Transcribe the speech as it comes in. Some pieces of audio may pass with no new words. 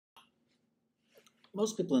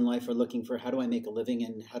Most people in life are looking for how do I make a living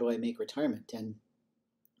and how do I make retirement? And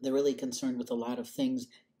they're really concerned with a lot of things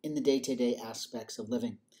in the day to day aspects of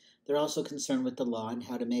living. They're also concerned with the law and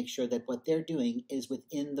how to make sure that what they're doing is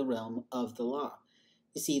within the realm of the law.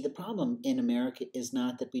 You see, the problem in America is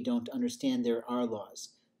not that we don't understand there are laws.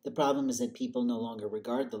 The problem is that people no longer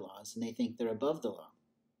regard the laws and they think they're above the law.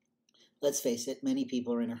 Let's face it, many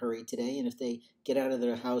people are in a hurry today, and if they get out of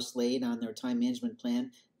their house late on their time management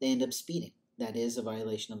plan, they end up speeding. That is a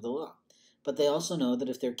violation of the law. But they also know that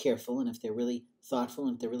if they're careful and if they're really thoughtful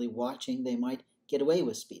and if they're really watching, they might get away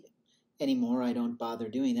with speeding. Anymore, I don't bother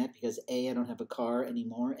doing that because A, I don't have a car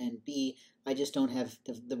anymore, and B, I just don't have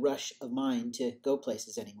the rush of mind to go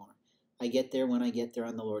places anymore. I get there when I get there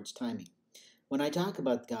on the Lord's timing. When I talk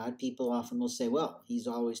about God, people often will say, well, he's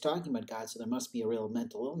always talking about God, so there must be a real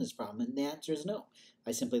mental illness problem. And the answer is no.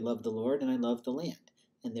 I simply love the Lord and I love the land.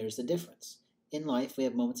 And there's the difference. In life, we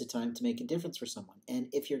have moments of time to make a difference for someone. And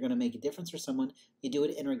if you're going to make a difference for someone, you do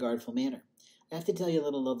it in a regardful manner. I have to tell you a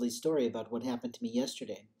little lovely story about what happened to me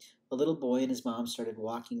yesterday. A little boy and his mom started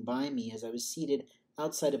walking by me as I was seated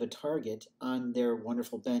outside of a Target on their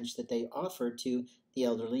wonderful bench that they offer to the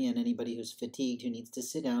elderly and anybody who's fatigued who needs to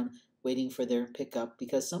sit down waiting for their pickup,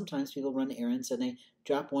 because sometimes people run errands and they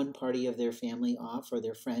drop one party of their family off or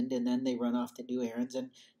their friend and then they run off to do errands and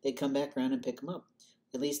they come back around and pick them up.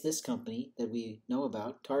 At least this company that we know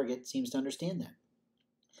about, Target, seems to understand that.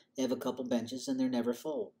 They have a couple benches and they're never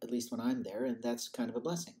full, at least when I'm there, and that's kind of a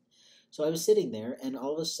blessing. So I was sitting there and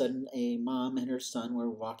all of a sudden a mom and her son were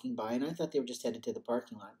walking by and I thought they were just headed to the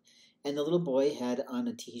parking lot. And the little boy had on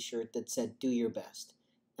a t-shirt that said, "Do your best."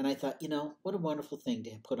 And I thought, what a wonderful thing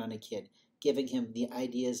to put on a kid, giving him the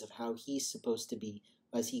ideas of how he's supposed to be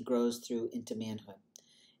as he grows through into manhood.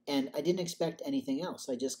 And I didn't expect anything else.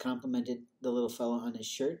 I just complimented the little fellow on his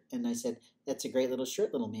shirt, and I said, "That's a great little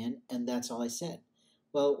shirt, little man," and that's all I said.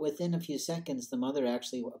 Well, within a few seconds, the mother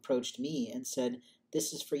actually approached me and said,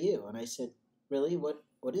 "This is for you." And I said, "Really? What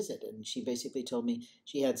is it?" And she basically told me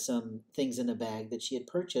she had some things in the bag that she had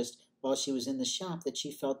purchased while she was in the shop that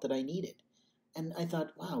she felt that I needed. And I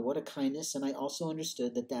thought, wow, what a kindness. And I also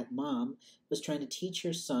understood that that mom was trying to teach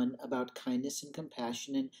her son about kindness and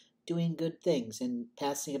compassion and doing good things and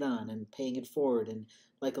passing it on and paying it forward. And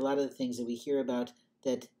like a lot of the things that we hear about,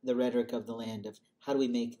 that the rhetoric of the land of how do we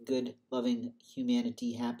make good, loving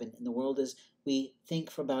humanity happen in the world is we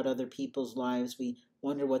think about other people's lives. We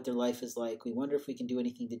wonder what their life is like. We wonder if we can do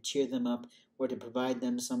anything to cheer them up or to provide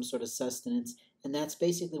them some sort of sustenance. And that's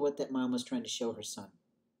basically what that mom was trying to show her son.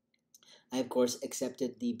 I, of course,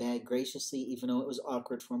 accepted the bag graciously, even though it was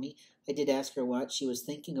awkward for me. I did ask her what she was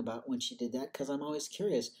thinking about when she did that, because I'm always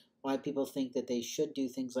curious why people think that they should do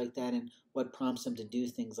things like that and what prompts them to do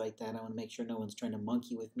things like that. I want to make sure no one's trying to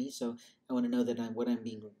monkey with me, so I want to know that what I'm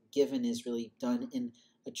being given is really done in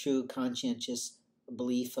a true conscientious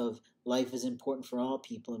belief of life is important for all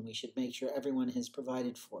people and we should make sure everyone is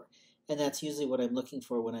provided for. And that's usually what I'm looking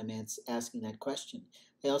for when I'm asking that question.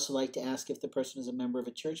 I also like to ask if the person is a member of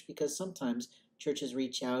a church, because sometimes churches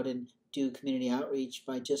reach out and do community outreach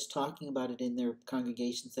by just talking about it in their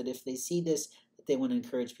congregations, that if they see this, that they want to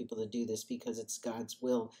encourage people to do this because it's God's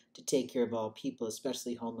will to take care of all people,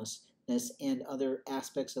 especially homelessness and other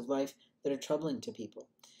aspects of life that are troubling to people.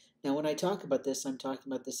 Now, when I talk about this, I'm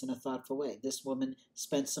talking about this in a thoughtful way. This woman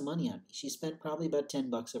spent some money on me. She spent probably about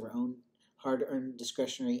 $10 of her own hard-earned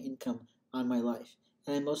discretionary income on my life,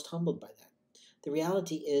 and I'm most humbled by that. The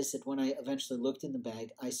reality is that when I eventually looked in the bag,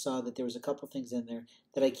 I saw that there was a couple things in there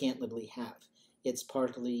that I can't literally have. It's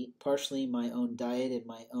partially my own diet and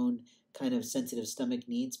my own kind of sensitive stomach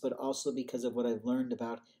needs, but also because of what I've learned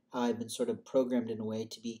about how I've been sort of programmed in a way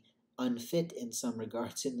to be unfit in some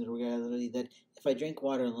regards, in the reality that if I drink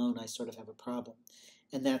water alone, I sort of have a problem.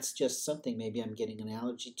 And that's just something maybe I'm getting an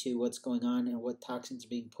allergy to, what's going on and what toxins are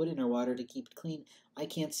being put in our water to keep it clean. I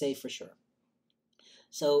can't say for sure.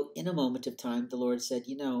 So in a moment of time, the Lord said,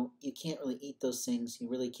 you can't really eat those things. You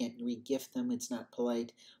really can't re-gift them. It's not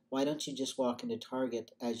polite. Why don't you just walk into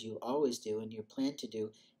Target, as you always do and you plan to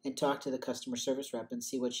do, and talk to the customer service rep and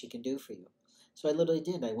see what she can do for you? So I literally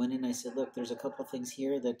did. I went in and I said, look, there's a couple of things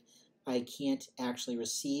here that I can't actually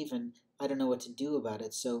receive, and I don't know what to do about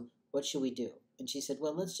it. So what should we do? And she said,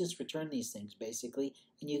 well, let's just return these things, basically,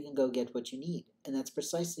 and you can go get what you need. And that's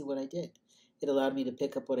precisely what I did. It allowed me to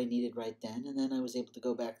pick up what I needed right then, and then I was able to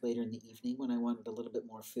go back later in the evening when I wanted a little bit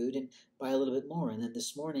more food and buy a little bit more. And then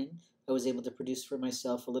this morning, I was able to produce for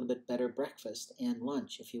myself a little bit better breakfast and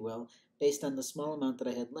lunch, if you will, based on the small amount that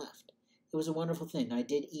I had left. It was a wonderful thing. I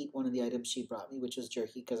did eat one of the items she brought me, which was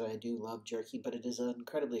jerky, because I do love jerky, but it is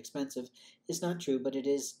incredibly expensive. It's not true, but it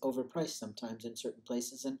is overpriced sometimes in certain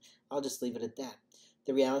places, and I'll just leave it at that.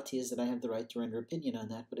 The reality is that I have the right to render opinion on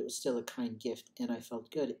that, but it was still a kind gift, and I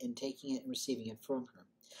felt good in taking it and receiving it from her.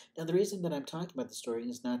 Now, the reason that I'm talking about the story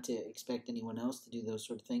is not to expect anyone else to do those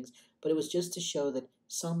sort of things, but it was just to show that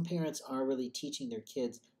some parents are really teaching their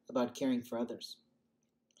kids about caring for others.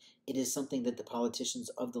 It is something that the politicians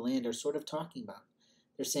of the land are sort of talking about.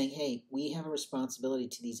 They're saying, hey, we have a responsibility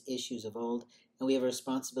to these issues of old, and we have a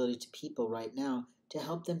responsibility to people right now to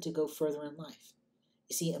help them to go further in life.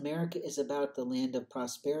 You see, America is about the land of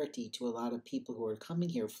prosperity to a lot of people who are coming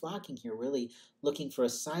here, flocking here, really looking for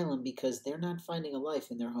asylum because they're not finding a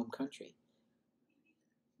life in their home country.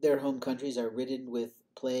 Their home countries are ridden with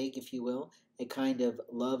plague, if you will, a kind of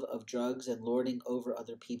love of drugs and lording over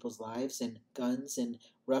other people's lives, and guns and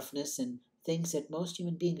roughness and things that most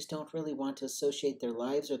human beings don't really want to associate their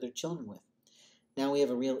lives or their children with. Now we have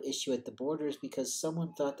a real issue at the borders because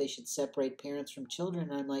someone thought they should separate parents from children,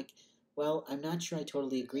 and I'm like, well, I'm not sure I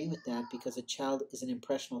totally agree with that, because a child is an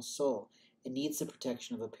impressionable soul and needs the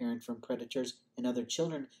protection of a parent from predators and other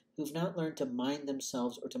children who've not learned to mind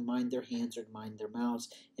themselves or to mind their hands or to mind their mouths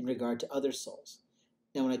in regard to other souls.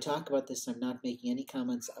 Now, when I talk about this, I'm not making any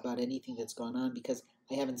comments about anything that's gone on because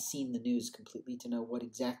I haven't seen the news completely to know what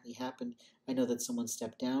exactly happened. I know that someone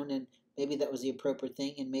stepped down, and maybe that was the appropriate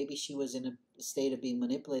thing, and maybe she was in a state of being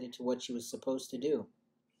manipulated to what she was supposed to do.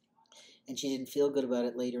 And she didn't feel good about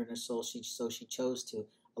it later in her soul, so she chose to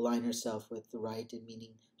align herself with the right, and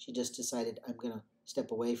meaning she just decided, I'm going to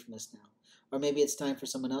step away from this now. Or maybe it's time for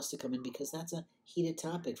someone else to come in, because that's a heated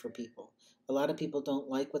topic for people. A lot of people don't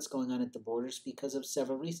like what's going on at the borders because of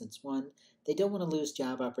several reasons. One, they don't want to lose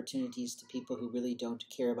job opportunities to people who really don't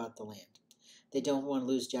care about the land. They don't want to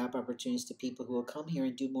lose job opportunities to people who will come here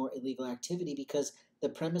and do more illegal activity, because the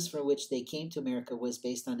premise for which they came to America was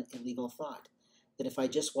based on illegal thought. That if I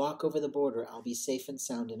just walk over the border, I'll be safe and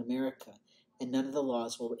sound in America, and none of the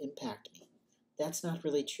laws will impact me. That's not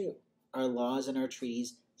really true. Our laws and our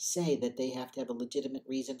treaties say that they have to have a legitimate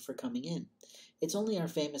reason for coming in. It's only our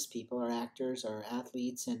famous people, our actors, our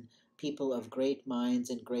athletes, and people of great minds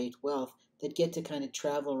and great wealth that get to kind of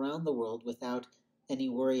travel around the world without any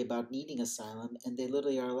worry about needing asylum, and they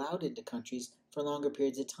literally are allowed into countries for longer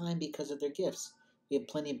periods of time because of their gifts. We have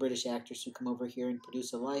plenty of British actors who come over here and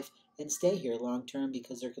produce a life and stay here long term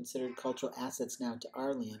because they're considered cultural assets now to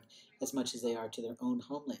our land as much as they are to their own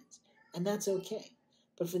homelands. And that's okay.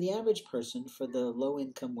 But for the average person, for the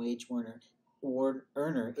low-income wage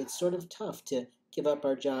earner, it's sort of tough to give up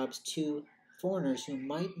our jobs to foreigners who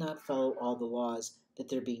might not follow all the laws that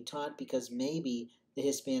they're being taught, because maybe the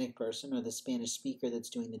Hispanic person or the Spanish speaker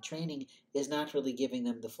that's doing the training is not really giving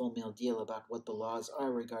them the full meal deal about what the laws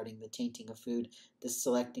are regarding the tainting of food, the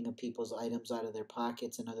selecting of people's items out of their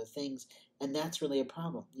pockets and other things, and that's really a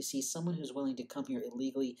problem. You see, someone who's willing to come here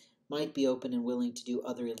illegally might be open and willing to do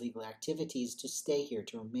other illegal activities, to stay here,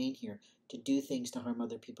 to remain here, to do things to harm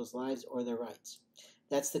other people's lives or their rights.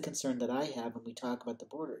 That's the concern that I have when we talk about the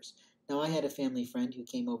borders. Now, I had a family friend who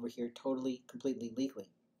came over here totally, completely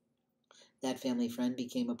legally. That family friend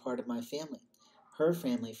became a part of my family. Her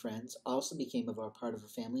family friends also became a part of a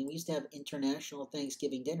family. We used to have international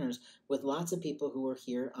Thanksgiving dinners with lots of people who were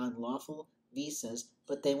here on lawful visas,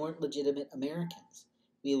 but they weren't legitimate Americans.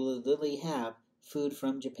 We would literally have food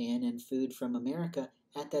from Japan and food from America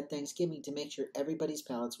at that Thanksgiving to make sure everybody's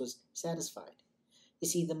palates was satisfied. You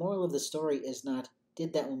see, the moral of the story is not,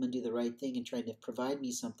 did that woman do the right thing and try to provide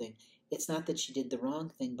me something? It's not that she did the wrong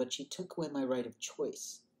thing, but she took away my right of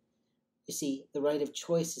choice. You see, the right of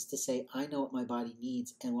choice is to say, I know what my body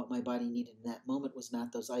needs, and what my body needed in that moment was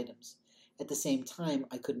not those items. At the same time,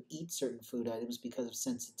 I couldn't eat certain food items because of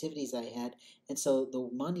sensitivities I had, and so the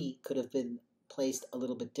money could have been placed a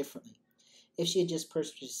little bit differently. If she had just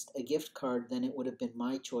purchased a gift card, then it would have been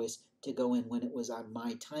my choice to go in when it was on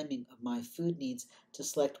my timing of my food needs to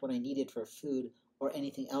select what I needed for food, or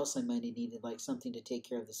anything else I might have needed, like something to take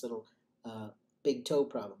care of this little big toe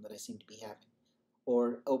problem that I seem to be having,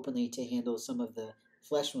 or openly to handle some of the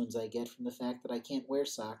flesh wounds I get from the fact that I can't wear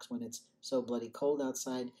socks when it's so bloody cold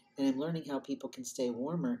outside, and I'm learning how people can stay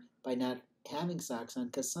warmer by not having socks on,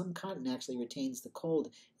 because some cotton actually retains the cold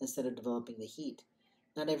instead of developing the heat.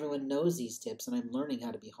 Not everyone knows these tips, and I'm learning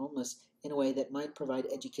how to be homeless in a way that might provide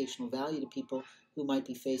educational value to people who might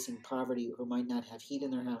be facing poverty, or who might not have heat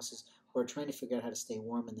in their houses, or are trying to figure out how to stay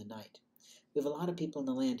warm in the night. We have a lot of people in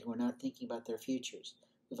the land who are not thinking about their futures.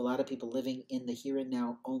 We have a lot of people living in the here and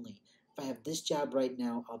now only. If I have this job right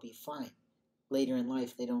now, I'll be fine. Later in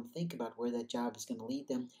life, they don't think about where that job is going to lead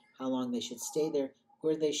them, how long they should stay there,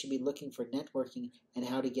 where they should be looking for networking, and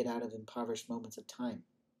how to get out of impoverished moments of time.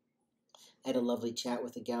 I had a lovely chat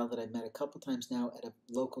with a gal that I've met a couple times now at a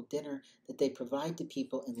local dinner that they provide to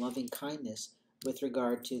people in loving kindness with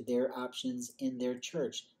regard to their options in their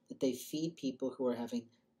church, that they feed people who are having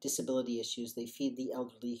disability issues, they feed the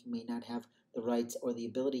elderly who may not have the rights or the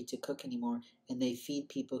ability to cook anymore, and they feed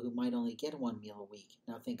people who might only get one meal a week.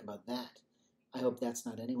 Now think about that. I hope that's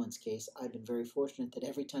not anyone's case. I've been very fortunate that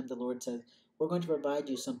every time the Lord says, we're going to provide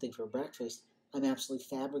you something for breakfast, I'm absolutely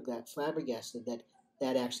flabbergasted that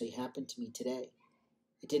that actually happened to me today.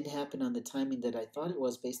 It didn't happen on the timing that I thought it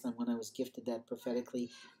was based on when I was gifted that prophetically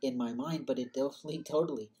in my mind, but it definitely,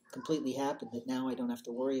 totally, completely happened that now I don't have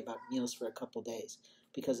to worry about meals for a couple days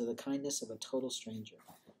because of the kindness of a total stranger.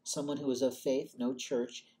 Someone who is of faith, no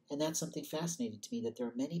church, and that's something fascinating to me, that there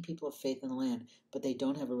are many people of faith in the land, but they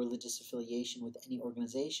don't have a religious affiliation with any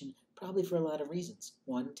organization, probably for a lot of reasons.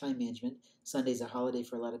 One, time management. Sunday's a holiday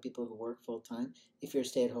for a lot of people who work full-time. If you're a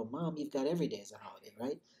stay-at-home mom, you've got every day as a holiday,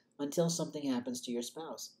 right? Until something happens to your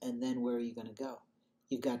spouse, and then where are you going to go?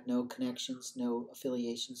 You've got no connections, no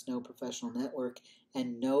affiliations, no professional network,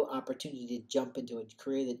 and no opportunity to jump into a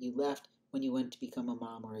career that you left when you went to become a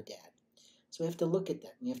mom or a dad. So we have to look at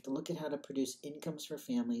that. We have to look at how to produce incomes for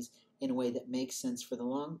families in a way that makes sense for the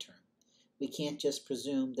long term. We can't just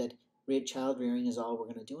presume that child rearing is all we're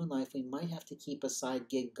going to do in life. We might have to keep a side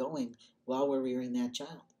gig going while we're rearing that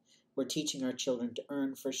child. We're teaching our children to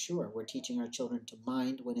earn for sure. We're teaching our children to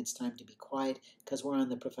mind when it's time to be quiet because we're on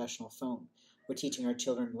the professional phone. We're teaching our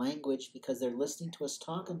children language because they're listening to us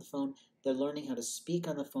talk on the phone. They're learning how to speak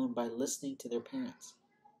on the phone by listening to their parents.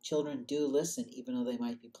 Children do listen even though they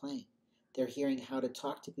might be playing. They're hearing how to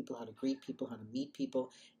talk to people, how to greet people, how to meet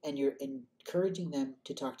people, and you're encouraging them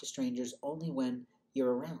to talk to strangers only when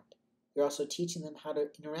you're around. You're also teaching them how to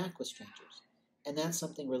interact with strangers, and that's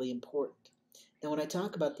something really important. Now, when I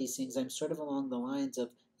talk about these things, I'm sort of along the lines of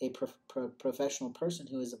a professional person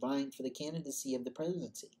who is vying for the candidacy of the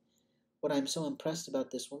presidency. What I'm so impressed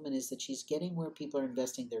about this woman is that she's getting where people are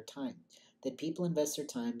investing their time, that people invest their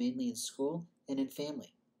time mainly in school and in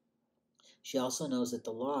family. She also knows that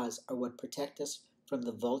the laws are what protect us from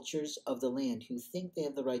the vultures of the land who think they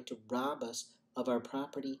have the right to rob us of our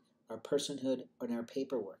property, our personhood, and our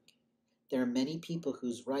paperwork. There are many people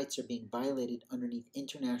whose rights are being violated underneath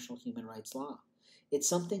international human rights law. It's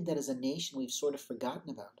something that as a nation we've sort of forgotten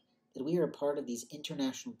about, that we are a part of these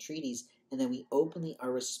international treaties and that we openly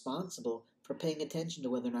are responsible for paying attention to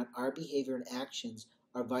whether or not our behavior and actions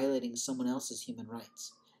are violating someone else's human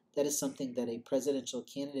rights. That is something that a presidential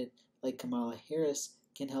candidate like Kamala Harris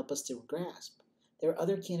can help us to grasp. There are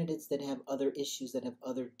other candidates that have other issues, that have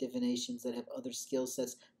other divinations, that have other skill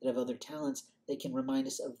sets, that have other talents, that can remind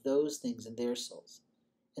us of those things in their souls.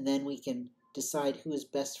 And then we can decide who is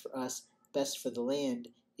best for us, best for the land,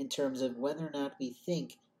 in terms of whether or not we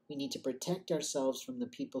think we need to protect ourselves from the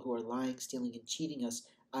people who are lying, stealing, and cheating us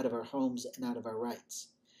out of our homes and out of our rights.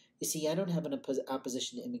 You see, I don't have an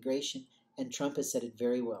opposition to immigration, and Trump has said it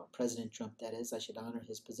very well. President Trump, that is, I should honor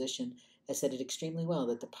his position, has said it extremely well,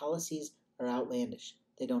 that the policies are outlandish.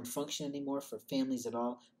 They don't function anymore for families at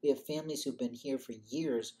all. We have families who've been here for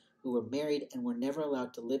years who were married and were never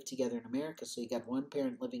allowed to live together in America. So you got one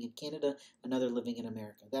parent living in Canada, another living in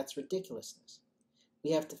America. That's ridiculousness.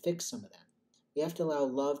 We have to fix some of that. We have to allow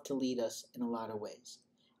love to lead us in a lot of ways.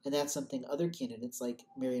 And that's something other candidates like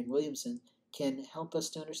Marianne Williamson can help us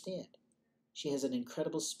to understand. She has an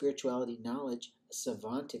incredible spirituality knowledge, a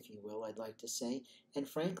savant, if you will, I'd like to say, and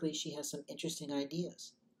frankly, she has some interesting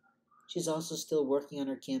ideas. She's also still working on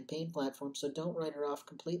her campaign platform, so don't write her off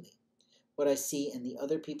completely. What I see in the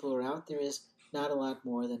other people who are out there is not a lot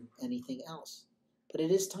more than anything else. But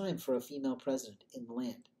it is time for a female president in the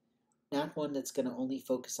land. Not one that's going to only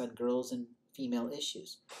focus on girls and female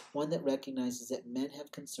issues. One that recognizes that men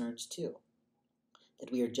have concerns too.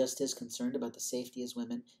 That we are just as concerned about the safety as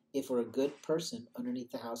women. If we're a good person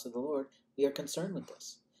underneath the house of the Lord, we are concerned with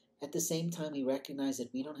this. At the same time, we recognize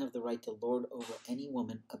that we don't have the right to lord over any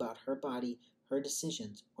woman about her body, her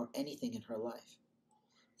decisions, or anything in her life.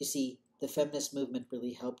 You see, the feminist movement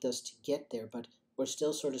really helped us to get there, but we're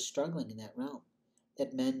still sort of struggling in that realm.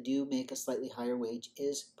 That men do make a slightly higher wage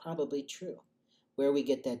is probably true. Where we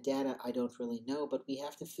get that data, I don't really know, but we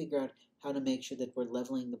have to figure out how to make sure that we're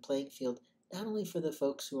leveling the playing field, not only for the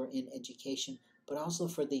folks who are in education, but also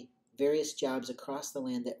for the various jobs across the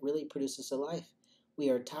land that really produce us a life. We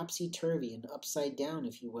are topsy-turvy and upside down,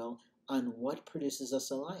 if you will, on what produces us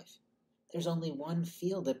a life. There's only one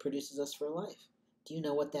field that produces us for a life. Do you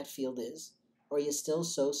know what that field is? Or are you still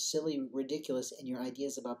so silly ridiculous in your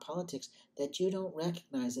ideas about politics that you don't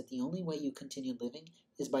recognize that the only way you continue living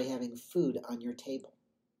is by having food on your table?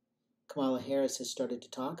 Kamala Harris has started to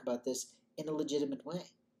talk about this in a legitimate way.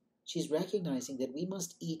 She's recognizing that we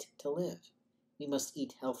must eat to live. We must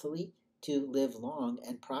eat healthily to live long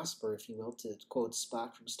and prosper, if you will, to quote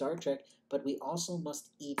Spock from Star Trek, but we also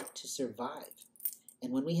must eat to survive.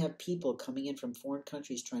 And when we have people coming in from foreign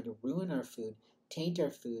countries trying to ruin our food, taint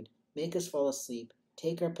our food, make us fall asleep,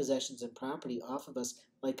 take our possessions and property off of us,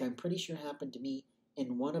 like I'm pretty sure happened to me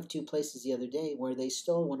in one of two places the other day where they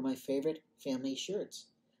stole one of my favorite family shirts.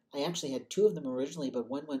 I actually had two of them originally, but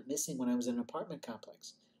one went missing when I was in an apartment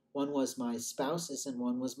complex. One was my spouse's and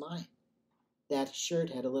one was mine. That shirt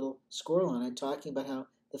had a little squirrel on it talking about how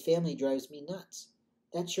the family drives me nuts.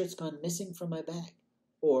 That shirt's gone missing from my bag.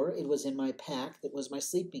 Or it was in my pack that was my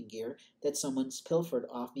sleeping gear that someone's pilfered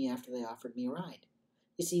off me after they offered me a ride.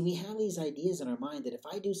 You see, we have these ideas in our mind that if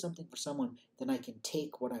I do something for someone, then I can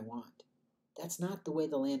take what I want. That's not the way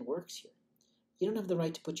the land works here. You don't have the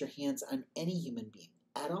right to put your hands on any human being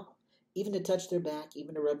at all. Even to touch their back,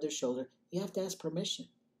 even to rub their shoulder, you have to ask permission.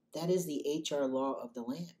 That is the HR law of the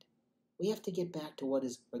land. We have to get back to what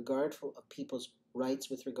is regardful of people's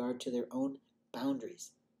rights with regard to their own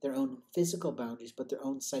boundaries, their own physical boundaries, but their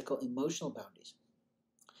own psycho-emotional boundaries.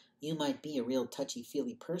 You might be a real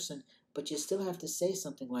touchy-feely person, but you still have to say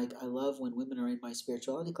something like, I love when women are in my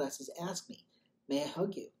spirituality classes ask me, may I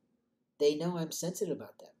hug you? They know I'm sensitive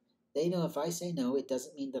about that. They know if I say no, it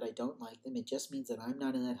doesn't mean that I don't like them. It just means that I'm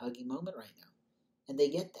not in that huggy moment right now. And they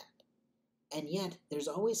get that. And yet, there's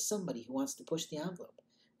always somebody who wants to push the envelope.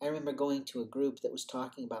 I remember going to a group that was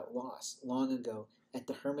talking about loss long ago at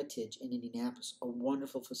the Hermitage in Indianapolis, a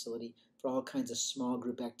wonderful facility for all kinds of small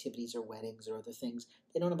group activities or weddings or other things.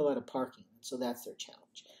 They don't have a lot of parking, so that's their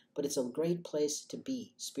challenge. But it's a great place to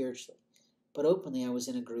be spiritually. But openly, I was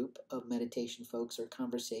in a group of meditation folks or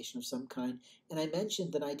conversation of some kind, and I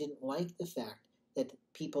mentioned that I didn't like the fact that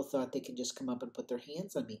people thought they could just come up and put their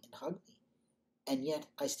hands on me and hug me. And yet,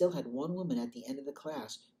 I still had one woman at the end of the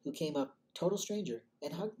class who came up, total stranger,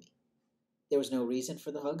 and hugged me. There was no reason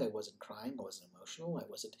for the hug. I wasn't crying. I wasn't emotional. I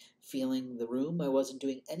wasn't feeling the room. I wasn't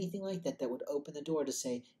doing anything like that that would open the door to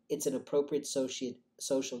say it's an appropriate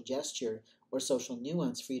social gesture or social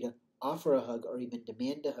nuance for you to offer a hug or even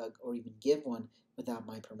demand a hug or even give one without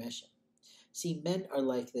my permission. See, men are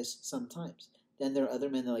like this sometimes. Then there are other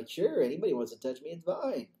men that are like, sure, anybody wants to touch me, it's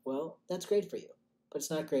fine. Well, that's great for you, but it's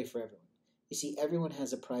not great for everyone. You see, everyone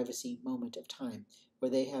has a privacy moment of time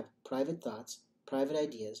where they have private thoughts, private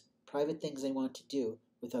ideas, private things they want to do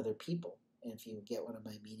with other people, and if you get what am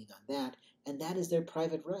I meaning on that, and that is their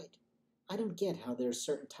private right. I don't get how there are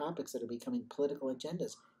certain topics that are becoming political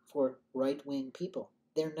agendas for right-wing people.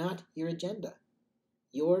 They're not your agenda.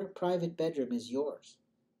 Your private bedroom is yours.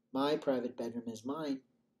 My private bedroom is mine.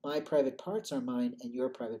 My private parts are mine, and your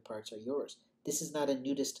private parts are yours. This is not a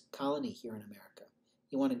nudist colony here in America.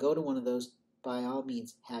 You want to go to one of those, by all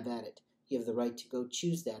means, have at it. You have the right to go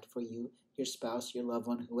choose that for you, your spouse, your loved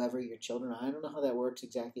one, whoever, your children. I don't know how that works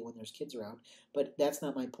exactly when there's kids around, but that's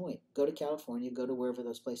not my point. Go to California, go to wherever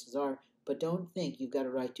those places are, but don't think you've got a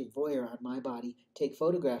right to voyeur on my body, take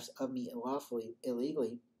photographs of me unlawfully,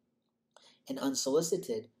 illegally, and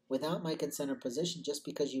unsolicited without my consent or permission just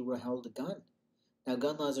because you held a gun. Now,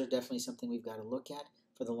 gun laws are definitely something we've got to look at.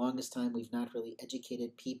 For the longest time, we've not really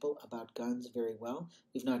educated people about guns very well.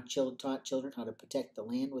 We've not taught children how to protect the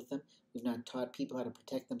land with them. We've not taught people how to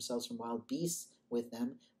protect themselves from wild beasts with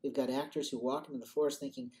them. We've got actors who walk into the forest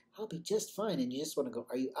thinking, I'll be just fine, and you just want to go,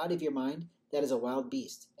 are you out of your mind? That is a wild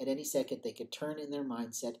beast. At any second, they could turn in their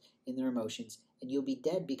mindset, in their emotions, and you'll be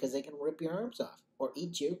dead because they can rip your arms off or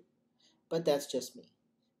eat you. But that's just me.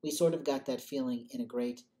 We sort of got that feeling in a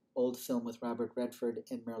great old film with Robert Redford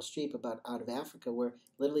and Meryl Streep about Out of Africa, where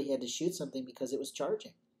literally he had to shoot something because it was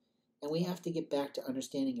charging. And we have to get back to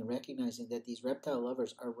understanding and recognizing that these reptile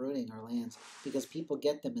lovers are ruining our lands because people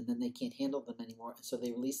get them and then they can't handle them anymore, and so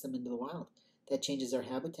they release them into the wild. That changes our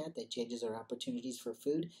habitat, that changes our opportunities for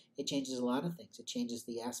food, it changes a lot of things. It changes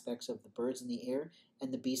the aspects of the birds in the air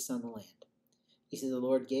and the beasts on the land. You see, the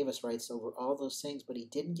Lord gave us rights over all those things, but he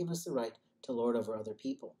didn't give us the right to lord over other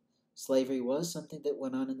people. Slavery was something that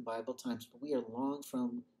went on in the Bible times, but we are long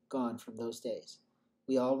gone from those days.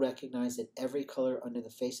 We all recognize that every color under the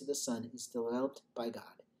face of the sun is developed by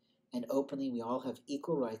God, and openly we all have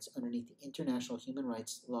equal rights underneath the international human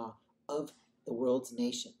rights law of the world's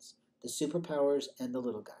nations, the superpowers and the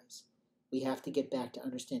little guys. We have to get back to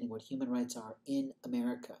understanding what human rights are in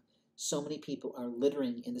America. So many people are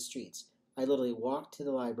littering in the streets. I literally walked to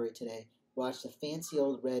the library today, watched a fancy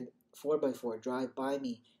old red 4x4 drive by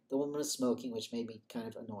me The woman was smoking, which made me kind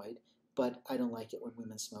of annoyed, but I don't like it when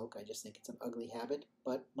women smoke. I just think it's an ugly habit.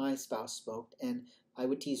 But my spouse smoked, and I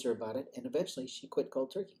would tease her about it, and eventually she quit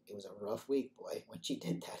cold turkey. It was a rough week, boy, when she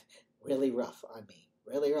did that. Really rough on me.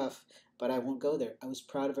 Really rough, but I won't go there. I was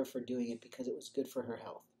proud of her for doing it because it was good for her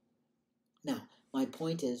health. Now, my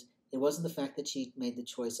point is, it wasn't the fact that she made the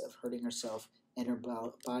choice of hurting herself and her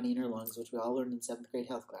body and her lungs, which we all learned in 7th grade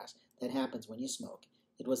health class. That happens when you smoke.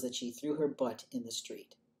 It was that she threw her butt in the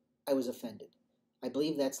street. I was offended. I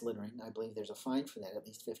believe that's littering. I believe there's a fine for that, at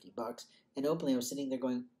least $50. And openly, I was sitting there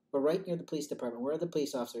going, we're right near the police department. Where are the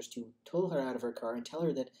police officers to pull her out of her car and tell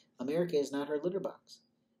her that America is not her litter box?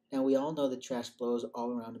 Now, we all know that trash blows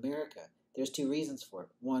all around America. There's 2 reasons for it.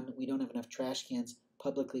 1, we don't have enough trash cans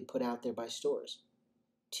publicly put out there by stores.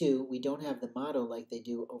 2, we don't have the motto like they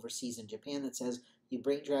do overseas in Japan that says, you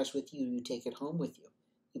bring trash with you, you take it home with you.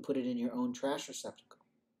 You put it in your own trash receptacle.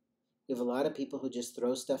 We have a lot of people who just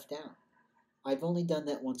throw stuff down. I've only done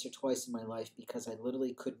that once or twice in my life because I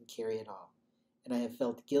literally couldn't carry it all. And I have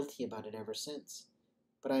felt guilty about it ever since.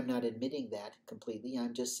 But I'm not admitting that completely.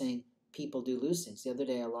 I'm just saying people do lose things. The other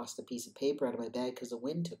day I lost a piece of paper out of my bag because the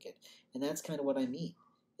wind took it. And that's kind of what I mean,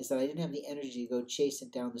 is that I didn't have the energy to go chase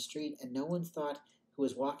it down the street, and no one thought who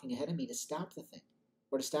was walking ahead of me to stop the thing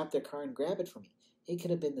or to stop their car and grab it from me. It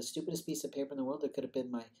could have been the stupidest piece of paper in the world. It could have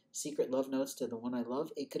been my secret love notes to the one I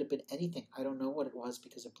love. It could have been anything. I don't know what it was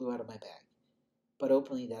because it blew out of my bag. But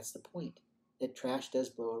openly, that's the point, that trash does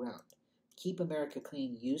blow around. Keep America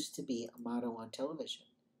clean used to be a motto on television.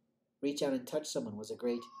 Reach out and touch someone was a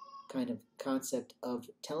great kind of concept of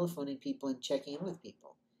telephoning people and checking in with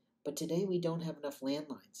people. But today we don't have enough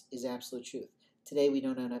landlines, is absolute truth. Today we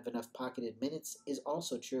don't have enough pocketed minutes, is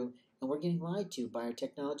also true, and we're getting lied to by our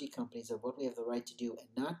technology companies of what we have the right to do and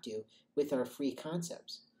not do with our free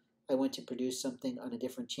concepts. I went to produce something on a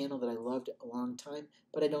different channel that I loved a long time,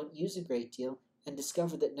 but I don't use a great deal, and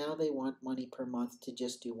discovered that now they want money per month to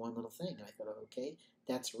just do one little thing. And I thought, okay,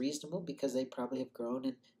 that's reasonable because they probably have grown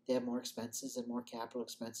and they have more expenses and more capital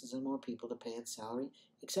expenses and more people to pay in salary,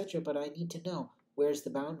 etc. But I need to know, where's the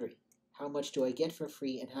boundary? How much do I get for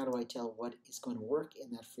free, and how do I tell what is going to work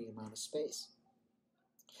in that free amount of space?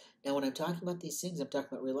 Now, when I'm talking about these things, I'm talking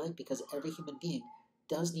about real life because every human being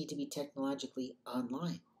does need to be technologically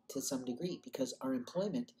online to some degree because our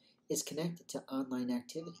employment is connected to online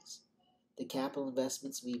activities. The capital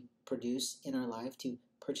investments we produce in our life to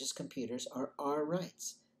purchase computers are our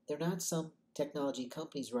rights. They're not some technology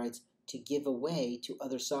company's rights to give away to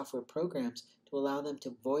other software programs to allow them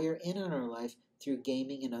to voyeur in on our life through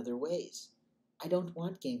gaming and other ways. I don't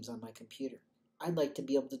want games on my computer. I'd like to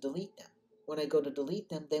be able to delete them. When I go to delete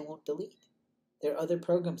them, they won't delete. There are other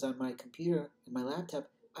programs on my computer and my laptop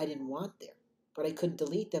I didn't want there, but I couldn't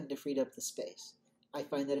delete them to free up the space. I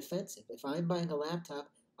find that offensive. If I'm buying a laptop,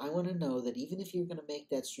 I want to know that even if you're going to make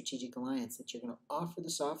that strategic alliance, that you're going to offer the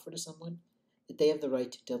software to someone, that they have the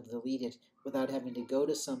right to delete it without having to go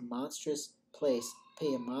to some monstrous place,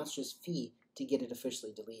 pay a monstrous fee to get it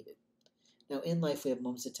officially deleted. Now, in life, we have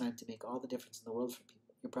moments of time to make all the difference in the world for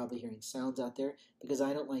people. You're probably hearing sounds out there because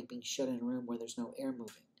I don't like being shut in a room where there's no air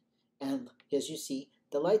moving. And as you see,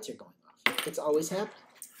 the lights are going off. It's always happening.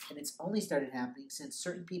 And it's only started happening since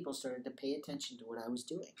certain people started to pay attention to what I was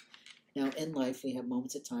doing. Now, in life, we have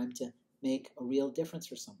moments of time to make a real difference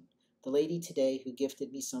for someone. The lady today who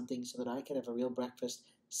gifted me something so that I could have a real breakfast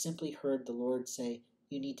simply heard the Lord say,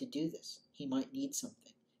 you need to do this. He might need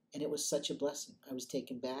something. And it was such a blessing. I was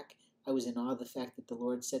taken back. I was in awe of the fact that the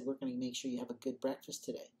Lord said, we're going to make sure you have a good breakfast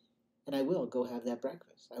today. And I will go have that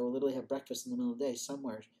breakfast. I will literally have breakfast in the middle of the day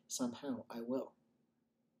somewhere, somehow. I will.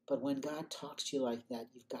 But when God talks to you like that,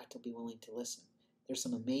 you've got to be willing to listen. There's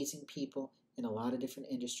some amazing people in a lot of different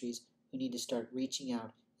industries who need to start reaching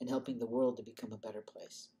out and helping the world to become a better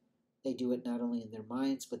place. They do it not only in their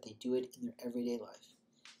minds, but they do it in their everyday life.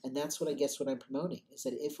 And that's what I'm promoting, is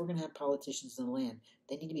that if we're going to have politicians in the land,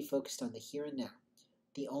 they need to be focused on the here and now.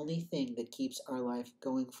 The only thing that keeps our life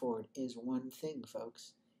going forward is one thing,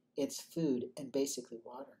 folks. It's food and basically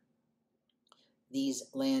water. These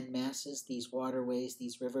land masses, these waterways,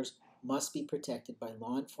 these rivers must be protected by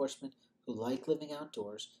law enforcement who like living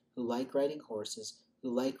outdoors, who like riding horses, who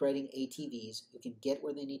like riding ATVs, who can get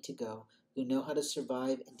where they need to go, who know how to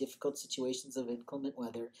survive in difficult situations of inclement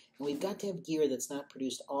weather. And we've got to have gear that's not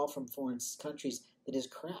produced all from foreign countries that is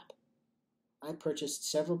crap. I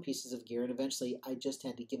purchased several pieces of gear, and eventually I just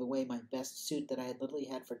had to give away my best suit that I had literally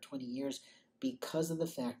had for 20 years because of the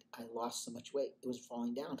fact I lost so much weight. It was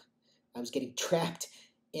falling down. I was getting trapped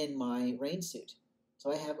in my rain suit.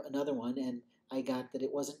 So I have another one, and I got that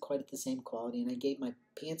it wasn't quite at the same quality, and I gave my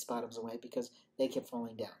pants bottoms away because they kept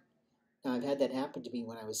falling down. Now, I've had that happen to me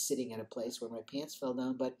when I was sitting at a place where my pants fell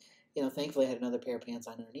down, but, thankfully I had another pair of pants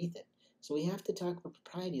on underneath it. So we have to talk about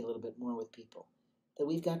propriety a little bit more with people. That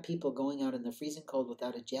we've got people going out in the freezing cold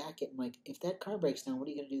without a jacket, and like, if that car breaks down, what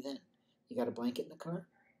are you going to do then? You got a blanket in the car?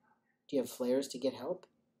 Do you have flares to get help?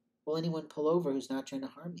 Will anyone pull over who's not trying to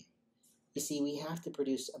harm you? You see, we have to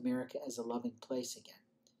produce America as a loving place again.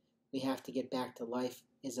 We have to get back to life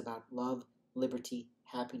is about love, liberty,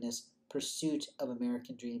 happiness, pursuit of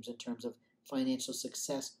American dreams in terms of financial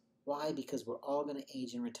success. Why? Because we're all going to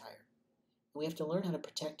age and retire. And we have to learn how to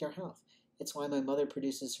protect our health. It's why my mother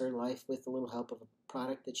produces her life with a little help of a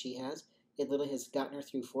product that she has. It literally has gotten her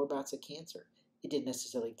through 4 bouts of cancer. It didn't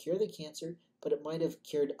necessarily cure the cancer, but it might have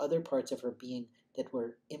cured other parts of her being that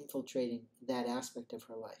were infiltrating that aspect of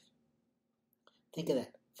her life. Think of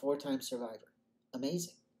that, 4-time survivor.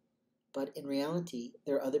 Amazing. But in reality,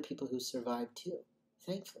 there are other people who survived too,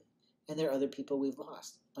 thankfully. And there are other people we've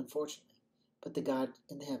lost, unfortunately. But the God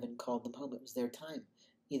in heaven called them home. It was their time,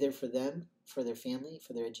 either for them, for their family,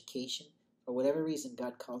 for their education, for whatever reason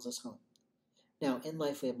God calls us home. Now, in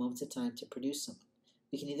life, we have moments of time to produce someone.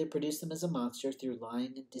 We can either produce them as a monster through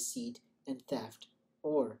lying and deceit and theft,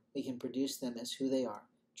 or we can produce them as who they are,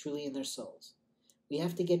 truly in their souls. We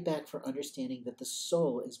have to get back for understanding that the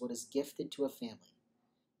soul is what is gifted to a family.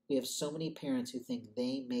 We have so many parents who think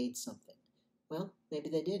they made something. Well, maybe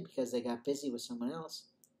they did because they got busy with someone else.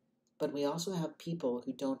 But we also have people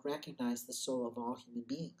who don't recognize the soul of all human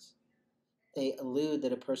beings. They allude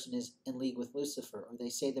that a person is in league with Lucifer, or they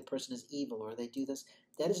say the person is evil, or they do this.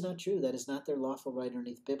 That is not true. That is not their lawful right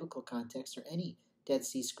underneath biblical context or any Dead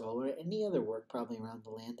Sea Scroll or any other work probably around the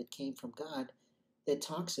land that came from God that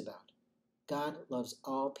talks about. God loves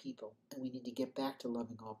all people, and we need to get back to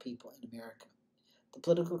loving all people in America. The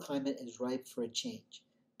political climate is ripe for a change.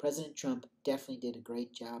 President Trump definitely did a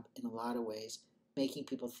great job in a lot of ways, making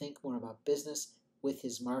people think more about business with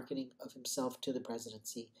his marketing of himself to the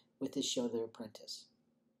presidency with his show The Apprentice.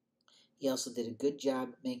 He also did a good job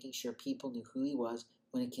making sure people knew who he was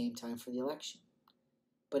when it came time for the election.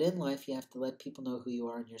 But in life, you have to let people know who you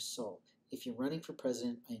are in your soul. If you're running for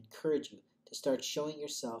president, I encourage you to start showing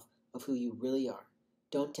yourself of who you really are.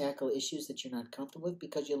 Don't tackle issues that you're not comfortable with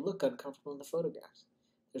because you look uncomfortable in the photographs.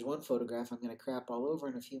 There's one photograph I'm going to crap all over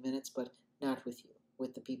in a few minutes, but not with you,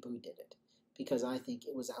 with the people who did it, because I think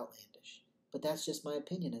it was outlandish. But that's just my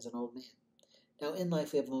opinion as an old man. Now, in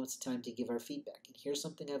life, we have moments of time to give our feedback, and here's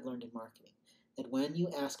something I've learned in marketing, that when you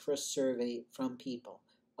ask for a survey from people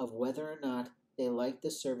of whether or not they liked the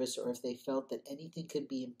service or if they felt that anything could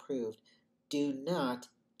be improved, do not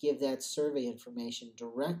give that survey information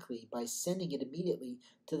directly by sending it immediately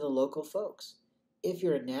to the local folks. If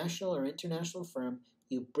you're a national or international firm,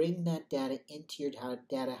 you bring that data into your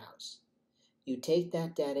data house. You take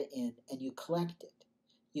that data in and you collect it.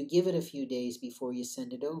 You give it a few days before you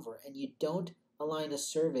send it over, and you don't align a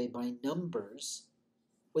survey by numbers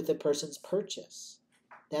with a person's purchase.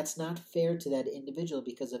 That's not fair to that individual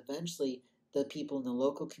because eventually the people in the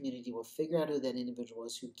local community will figure out who that individual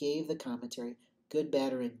was who gave the commentary, good,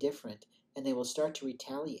 bad, or indifferent, and they will start to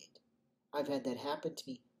retaliate. I've had that happen to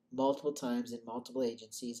me multiple times in multiple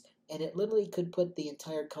agencies, and it literally could put the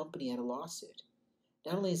entire company at a lawsuit.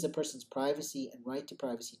 Not only is the person's privacy and right to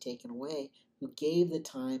privacy taken away, who gave the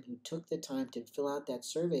time, who took the time to fill out that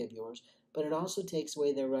survey of yours, but it also takes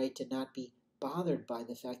away their right to not be bothered by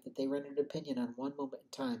the fact that they rendered an opinion on one moment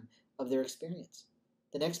in time of their experience.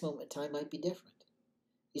 The next moment in time might be different.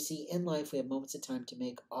 You see, in life, we have moments of time to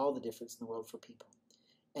make all the difference in the world for people.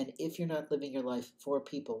 And if you're not living your life for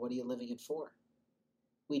people, what are you living it for?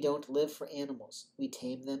 We don't live for animals. We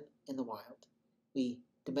tame them in the wild. We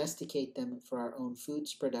domesticate them for our own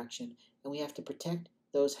food's production, and we have to protect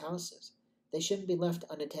those houses. They shouldn't be left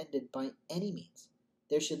unattended by any means.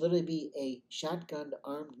 There should literally be a shotgun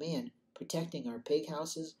armed man protecting our pig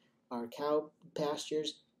houses, our cow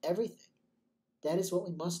pastures, everything. That is what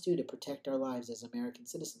we must do to protect our lives as American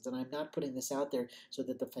citizens. And I'm not putting this out there so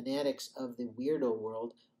that the fanatics of the weirdo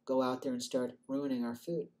world go out there and start ruining our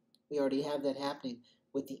food. We already have that happening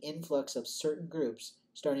with the influx of certain groups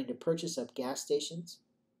starting to purchase up gas stations,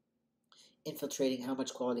 infiltrating how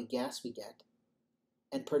much quality gas we get,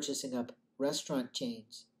 and purchasing up restaurant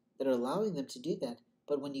chains that are allowing them to do that.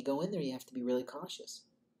 But when you go in there, you have to be really cautious.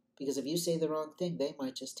 Because if you say the wrong thing, they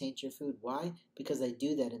might just taint your food. Why? Because they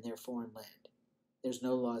do that in their foreign land. There's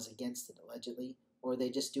no laws against it, allegedly, or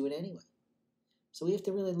they just do it anyway. So we have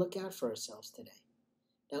to really look out for ourselves today.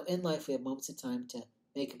 Now, in life, we have moments of time to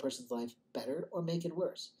make a person's life better or make it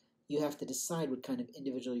worse. You have to decide what kind of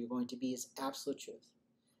individual you're going to be is absolute truth.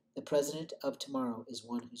 The president of tomorrow is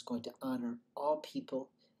one who's going to honor all people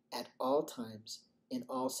at all times in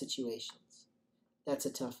all situations. That's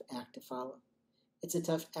a tough act to follow. It's a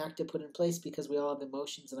tough act to put in place because we all have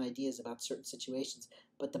emotions and ideas about certain situations,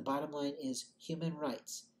 but the bottom line is human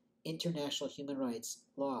rights, international human rights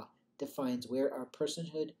law defines where our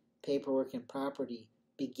personhood, paperwork, and property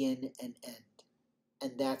begin and end.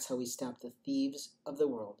 And that's how we stop the thieves of the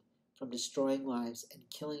world from destroying lives and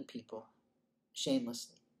killing people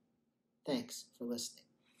shamelessly. Thanks for listening.